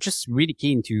 I'm just really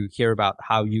keen to hear about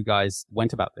how you guys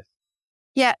went about this.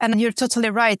 Yeah, and you're totally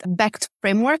right. Back to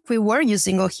framework, we were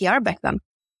using OKR back then.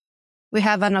 We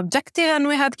have an objective and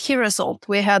we had key result.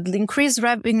 We had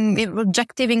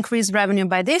objective increased revenue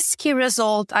by this, key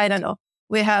result, I don't know.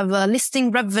 We have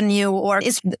listing revenue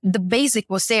the basic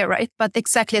was there, right? But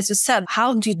exactly as you said,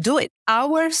 how do you do it?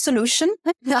 Our solution,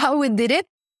 how we did it,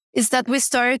 is that we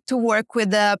started to work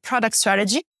with the product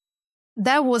strategy.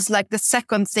 That was like the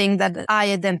second thing that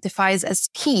I identify as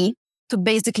key to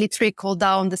basically trickle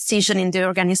down decision in the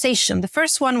organization. The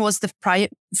first one was the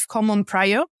common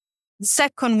prior. The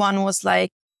second one was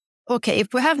like, okay,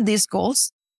 if we have these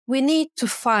goals, we need to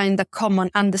find a common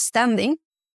understanding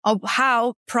of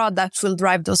how products will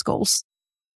drive those goals.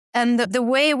 And the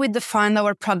way we define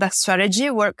our product strategy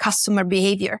were customer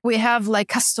behavior. We have like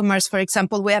customers, for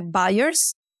example, we have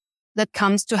buyers that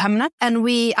comes to Hemnet, and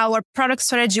our product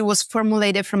strategy was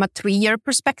formulated from a 3-year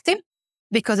perspective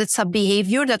because it's a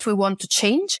behavior that we want to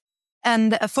change.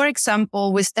 And for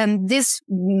example, we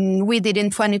did in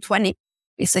 2020,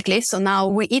 basically. So now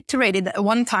we iterated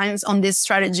one times on this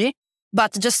strategy.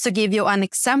 But just to give you an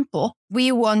example,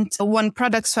 one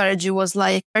product strategy was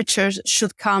like researchers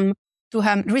should come to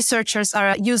have researchers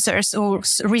are users who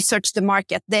research the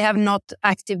market. They have not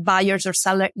active buyers or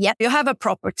seller yet. You have a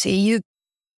property, you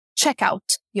check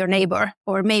out your neighbor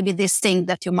or maybe this thing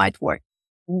that you might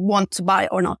want to buy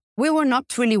or not. We were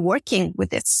not really working with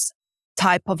this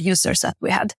type of users that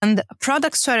we had. And the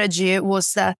product strategy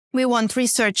was that we want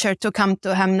researchers to come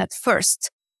to Hemnet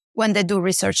first when they do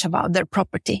research about their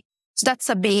property. So that's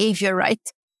a behavior, right?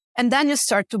 And then you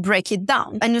start to break it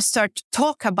down and you start to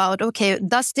talk about, okay,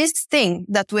 does this thing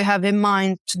that we have in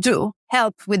mind to do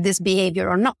help with this behavior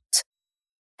or not?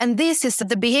 And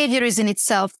the behavior is in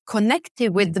itself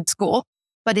connected with the goal,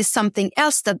 but it's something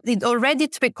else that it already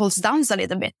trickles down a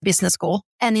little bit, business goal.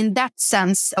 And in that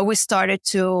sense, we started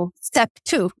to step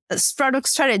 2, product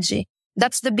strategy.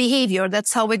 That's the behavior.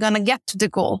 That's how we're going to get to the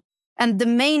goal. And the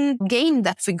main gain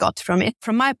that we got from it,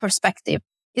 from my perspective,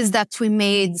 is that we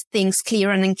made things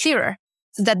clearer and clearer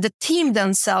so that the team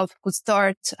themselves could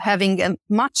start having a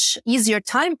much easier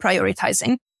time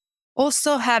prioritizing.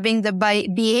 Also having the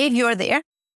behavior there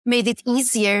made it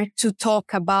easier to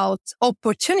talk about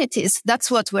opportunities. That's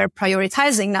what we're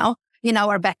prioritizing now in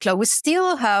our backlog. We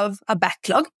still have a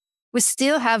backlog. We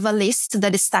still have a list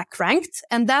that is stack ranked.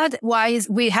 And that's why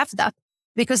we have that,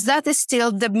 because that is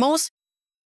still the most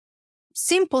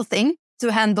simple thing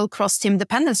to handle cross-team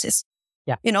dependencies.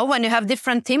 Yeah. You know, when you have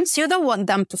different teams, you don't want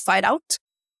them to fight out.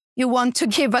 You want to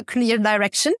give a clear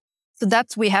direction. So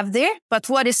that we have there. But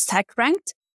what is stack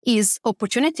ranked is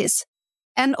opportunities.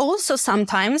 And also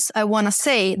sometimes I want to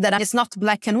say that it's not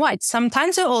black and white.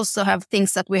 Sometimes we also have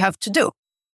things that we have to do.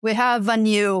 We have a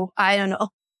new,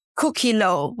 cookie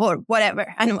law or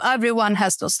whatever. I know everyone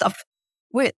has those stuff.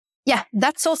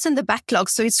 That's also in the backlog.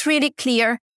 So it's really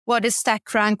clear what is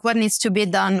stack rank, what needs to be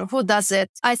done, who does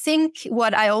it. I think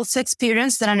what I also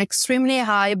experienced that an extremely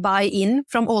high buy-in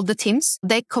from all the teams.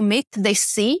 They commit, they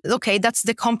see, okay, that's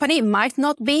the company. It might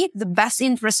not be the best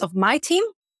interest of my team,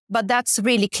 but that's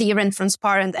really clear and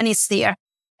transparent and it's there.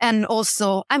 And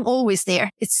also, I'm always there.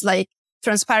 It's like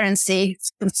transparency,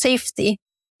 safety.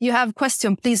 You have a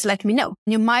question, please let me know.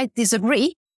 You might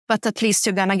disagree, but at least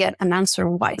you're going to get an answer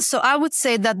why. So I would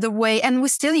say that the way, and we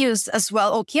still use as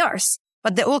well OKRs,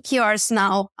 but the OKRs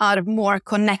now are more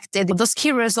connected. Those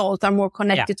key results are more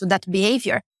connected to that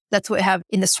behavior that we have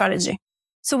in the strategy.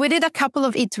 So we did a couple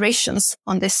of iterations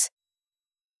on this.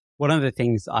 One of the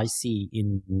things I see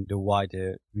in the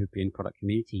wider European product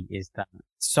community is that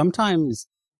sometimes,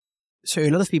 so a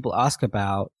lot of people ask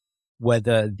about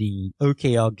whether the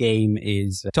OKR game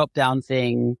is a top-down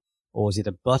thing, or is it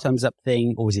a bottoms-up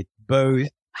thing, or is it both?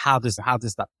 How does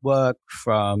that work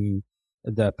from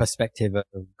the perspective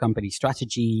of company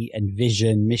strategy and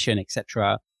vision, mission,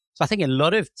 etc.? So I think a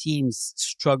lot of teams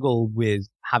struggle with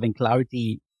having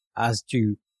clarity as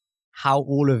to how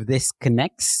all of this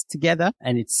connects together.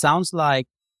 And it sounds like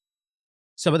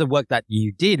some of the work that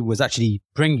you did was actually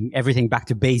bringing everything back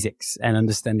to basics and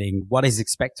understanding what is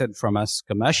expected from us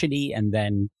commercially, and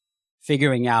then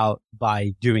figuring out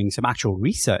by doing some actual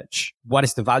research, what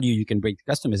is the value you can bring to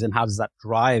customers and how does that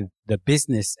drive the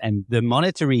business and the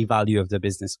monetary value of the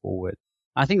business forward.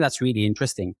 I think that's really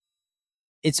interesting.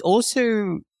 It's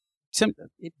also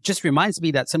it just reminds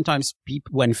me that sometimes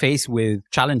people, when faced with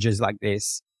challenges like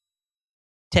this,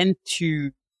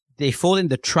 they fall in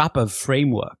the trap of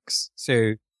frameworks.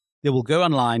 So they will go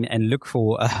online and look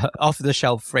for an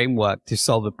off-the-shelf framework to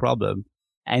solve a problem,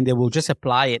 and they will just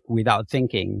apply it without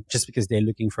thinking just because they're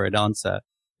looking for an answer.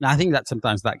 And I think that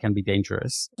sometimes that can be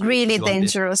dangerous. Really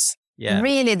dangerous. Yeah.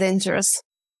 Really dangerous.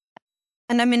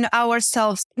 And I mean,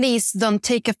 ourselves, please don't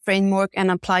take a framework and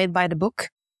apply it by the book.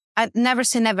 I've never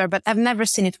say never, but I've never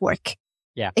seen it work.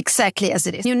 Yeah. Exactly as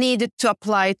it is. You need it to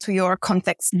apply to your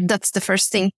context. That's the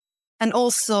first thing. And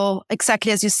also,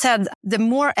 exactly as you said, the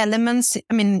more elements,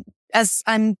 I mean, as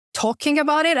I'm talking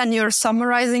about it and you're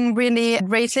summarizing really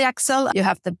greatly, Axel, you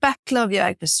have the backlog, you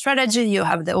have the strategy, you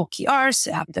have the OKRs,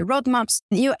 you have the roadmaps.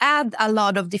 You add a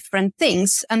lot of different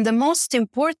things. And the most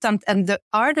important and the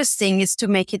hardest thing is to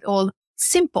make it all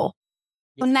simple.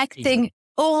 Yeah. Connecting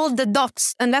all the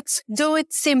dots, and let's do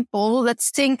it simple. Let's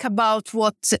think about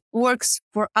what works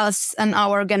for us and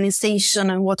our organization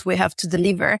and what we have to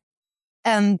deliver.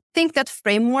 And think that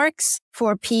frameworks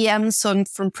for PMs and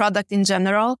from product in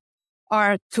general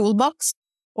are toolbox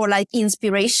or like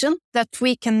inspiration that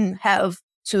we can have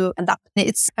to adapt.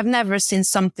 I've never seen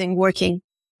something working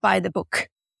by the book.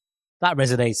 That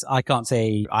resonates. I can't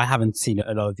say I haven't seen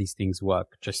a lot of these things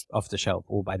work just off the shelf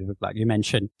or by the book, like you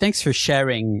mentioned. Thanks for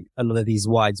sharing a lot of these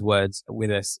wise words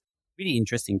with us. Really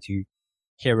interesting to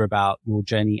hear about your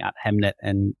journey at Hemnet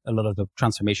and a lot of the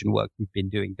transformation work you've been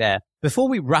doing there. Before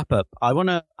we wrap up, I want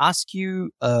to ask you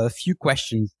a few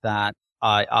questions that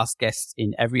I ask guests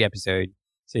in every episode.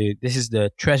 So this is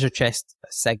the treasure chest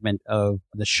segment of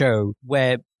the show,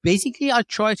 where basically I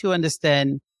try to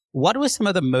understand what were some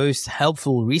of the most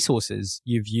helpful resources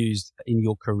you've used in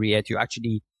your career to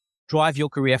actually drive your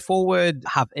career forward,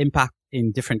 have impact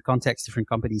in different contexts, different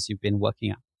companies you've been working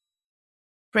at?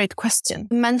 Great question.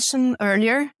 You mentioned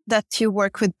earlier that you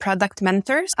work with product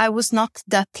mentors. I was not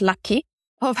that lucky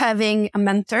of having a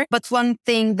mentor, but one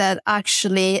thing that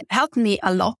actually helped me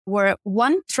a lot were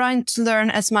trying to learn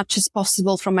as much as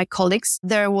possible from my colleagues.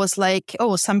 There was like,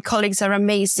 some colleagues are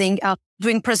amazing at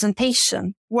doing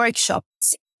presentation,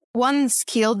 workshops. One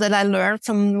skill that I learned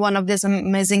from one of these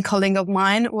amazing colleagues of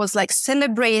mine was like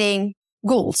celebrating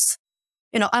goals.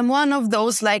 You know, I'm one of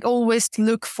those like always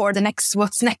look for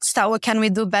what's next, how can we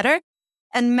do better?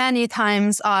 And many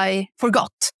times I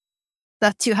forgot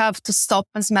that you have to stop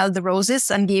and smell the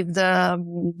roses and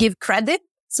give credit.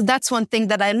 So that's one thing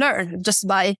that I learned just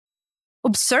by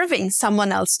observing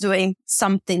someone else doing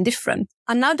something different.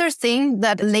 Another thing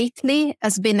that lately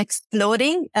has been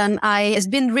exploding and has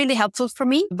been really helpful for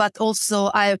me, but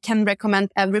also I can recommend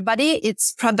everybody,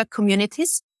 it's product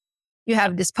communities. You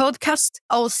have this podcast,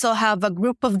 also have a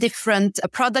group of different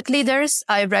product leaders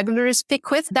I regularly speak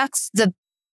with. That's the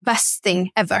best thing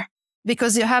ever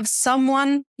because you have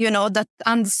someone, that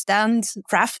understands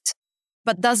craft,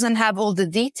 but doesn't have all the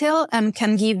detail and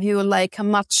can give you like a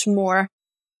much more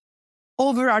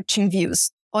overarching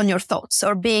views on your thoughts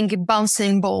or being a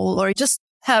bouncing ball or just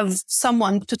have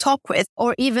someone to talk with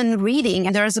or even reading.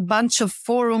 And there's a bunch of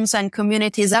forums and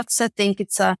communities. I think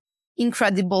it's an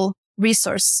incredible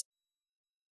resource.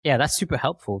 Yeah, that's super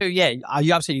helpful. So yeah,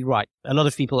 you're absolutely right. A lot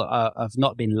of people have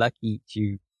not been lucky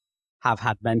to have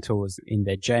had mentors in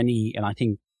their journey. And I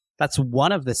think that's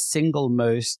one of the single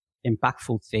most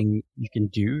impactful thing you can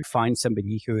do. Find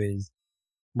somebody who is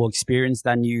more experienced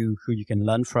than you, who you can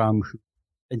learn from, who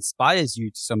inspires you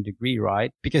to some degree,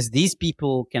 right? Because these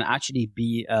people can actually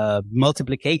be a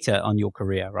multiplicator on your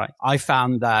career, right? I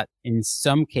found that in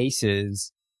some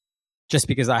cases, just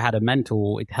because I had a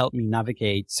mentor, it helped me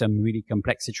navigate some really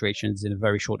complex situations in a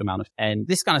very short amount of time. And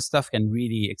this kind of stuff can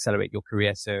really accelerate your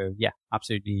career. So yeah,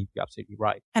 absolutely. You're absolutely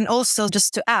right. And also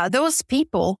just to add, those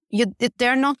people,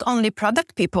 they're not only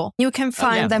product people. You can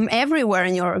find them everywhere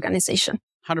in your organization.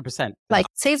 100%. Like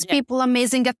salespeople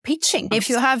amazing at pitching. If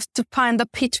you have to find a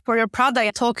pitch for your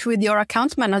product, talk with your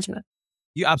account management.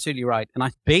 You're absolutely right.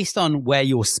 And based on where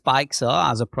your spikes are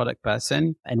as a product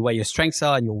person and where your strengths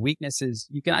are and your weaknesses,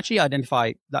 you can actually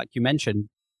identify, like you mentioned,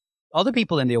 other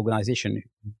people in the organization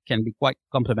who can be quite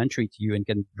complementary to you and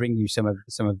can bring you some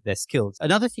of their skills.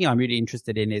 Another thing I'm really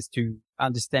interested in is to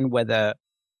understand whether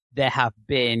there have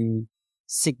been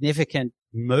significant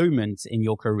moments in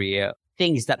your career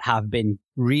things that have been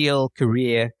real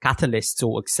career catalysts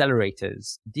or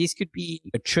accelerators. These could be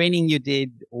a training you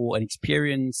did or an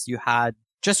experience you had.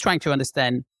 Just trying to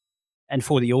understand, and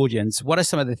for the audience, what are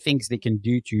some of the things they can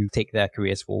do to take their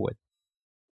careers forward?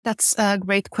 That's a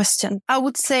great question. I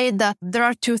would say that there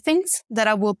are two things that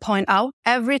I will point out.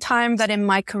 Every time that in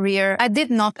my career, I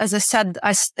did not, as I said,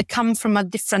 I come from a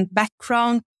different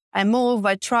background. I move,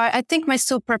 I try. I think my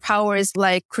superpower is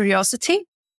like curiosity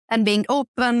and being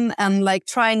open and like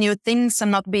try new things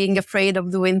and not being afraid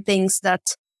of doing things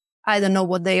that I don't know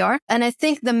what they are. And I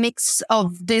think the mix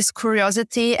of this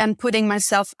curiosity and putting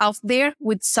myself out there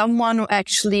with someone who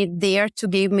actually dare to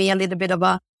give me a little bit of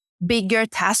a bigger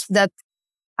task that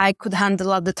I could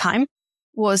handle at the time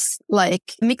was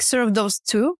like a mixture of those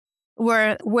two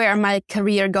where my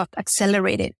career got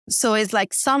accelerated. So it's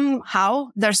like somehow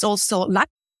there's also luck,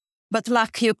 but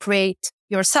luck you create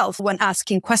yourself when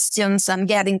asking questions and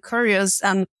getting curious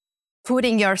and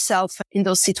putting yourself in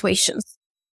those situations.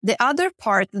 The other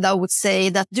part that I would say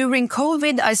that during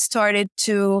COVID, I started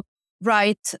to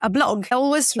write a blog. I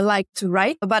always liked to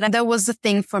write, but that was the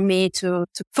thing for me to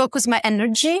focus my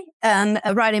energy and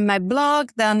writing my blog.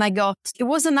 Then it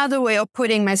was another way of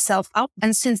putting myself out.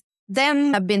 And since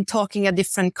then, I've been talking at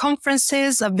different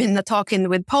conferences. I've been talking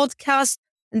with podcasts.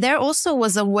 And there also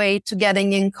was a way to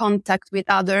getting in contact with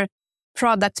other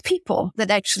product people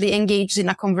that actually engaged in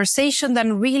a conversation that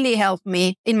really helped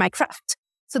me in my craft.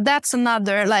 So that's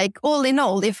another, like all in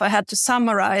all, if I had to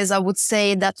summarize, I would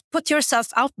say that put yourself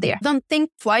out there. Don't think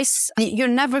twice. You're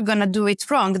never going to do it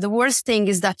wrong. The worst thing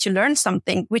is that you learn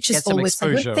something, which is always a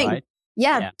good thing. Right?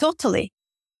 Yeah, totally.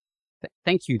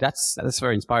 Thank you. That's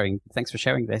very inspiring. Thanks for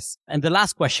sharing this. And the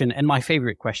last question, and my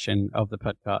favorite question of the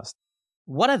podcast,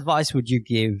 what advice would you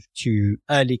give to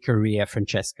early career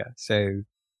Francesca? So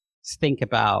think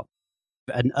about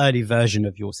an early version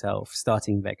of yourself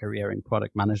starting their career in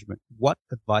product management. What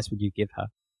advice would you give her?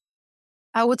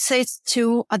 I would say it's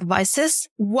two advices.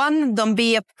 One, don't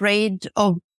be afraid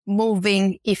of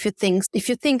moving if you think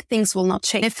things will not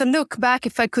change. If I look back,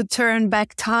 if I could turn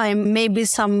back time, maybe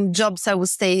some jobs I would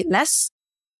stay less.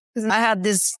 Because I had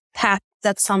this hat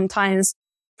that sometimes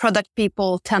product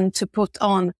people tend to put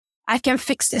on. I can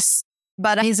fix this.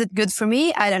 But is it good for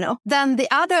me? I don't know. Then the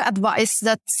other advice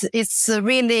that is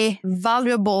really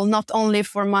valuable, not only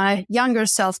for my younger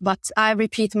self, but I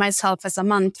repeat myself as a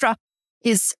mantra,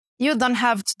 is you don't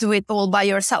have to do it all by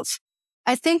yourself.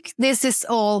 I think this is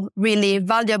all really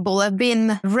valuable. I've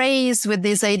been raised with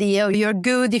this idea. You're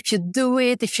good if you do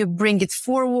it, if you bring it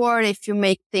forward, if you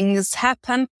make things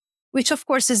happen, which of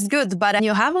course is good. But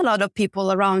you have a lot of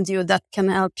people around you that can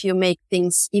help you make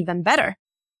things even better.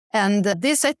 And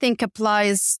this, I think,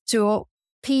 applies to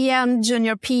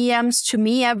junior PMs, to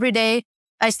me every day.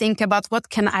 I think about what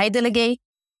can I delegate?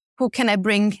 Who can I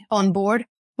bring on board?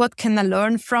 What can I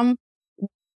learn from?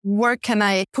 Where can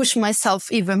I push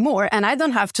myself even more? And I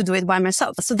don't have to do it by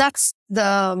myself. So that's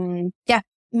my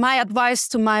advice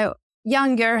to my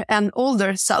younger and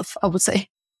older self, I would say.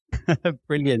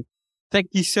 Brilliant. Thank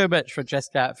you so much,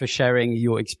 Francesca, for sharing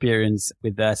your experience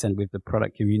with us and with the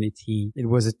product community. It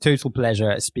was a total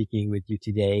pleasure speaking with you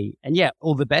today. And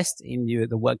all the best in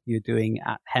the work you're doing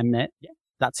at Hemnet. Yeah,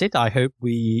 that's it. I hope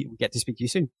we get to speak to you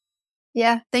soon.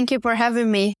 Yeah, thank you for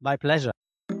having me. My pleasure.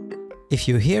 If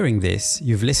you're hearing this,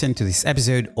 you've listened to this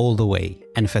episode all the way.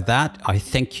 And for that, I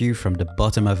thank you from the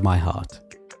bottom of my heart.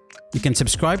 You can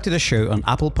subscribe to the show on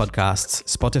Apple Podcasts,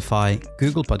 Spotify,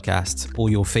 Google Podcasts, or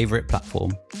your favorite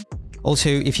platform. Also,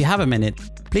 if you have a minute,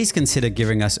 please consider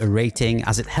giving us a rating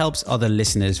as it helps other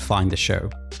listeners find the show.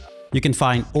 You can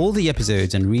find all the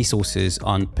episodes and resources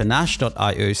on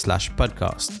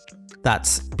panache.io/podcast.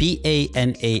 That's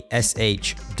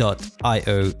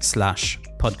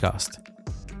panash.io/podcast.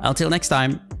 Until next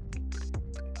time.